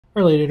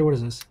Related, what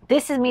is this?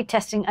 This is me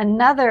testing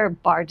another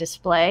bar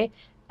display.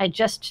 I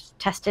just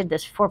tested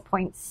this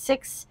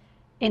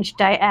 4.6-inch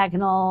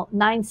diagonal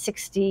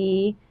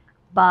 960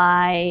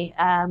 by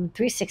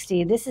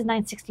 360. This is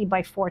 960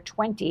 by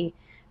 420.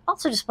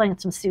 Also displaying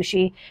some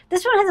sushi.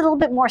 This one has a little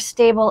bit more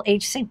stable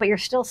H-sync, but you're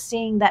still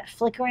seeing that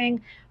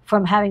flickering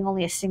from having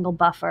only a single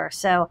buffer.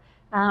 So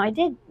I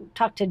did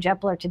talk to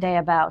Jepler today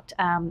about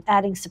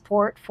adding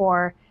support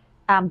for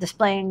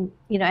displaying,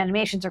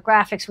 animations or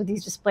graphics with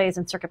these displays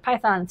in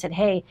CircuitPython, and said,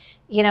 hey,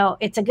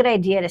 it's a good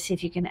idea to see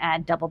if you can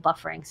add double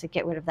buffering to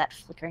get rid of that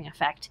flickering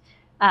effect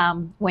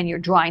when you're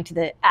drawing to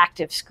the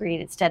active screen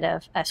instead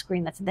of a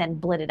screen that's then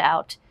blitted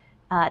out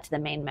to the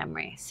main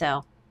memory.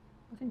 So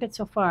looking good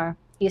so far.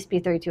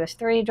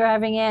 ESP32S3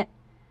 driving it.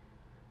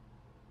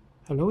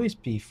 Hello,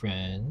 SP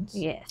friends.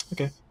 Yes.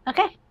 Okay.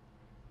 Okay.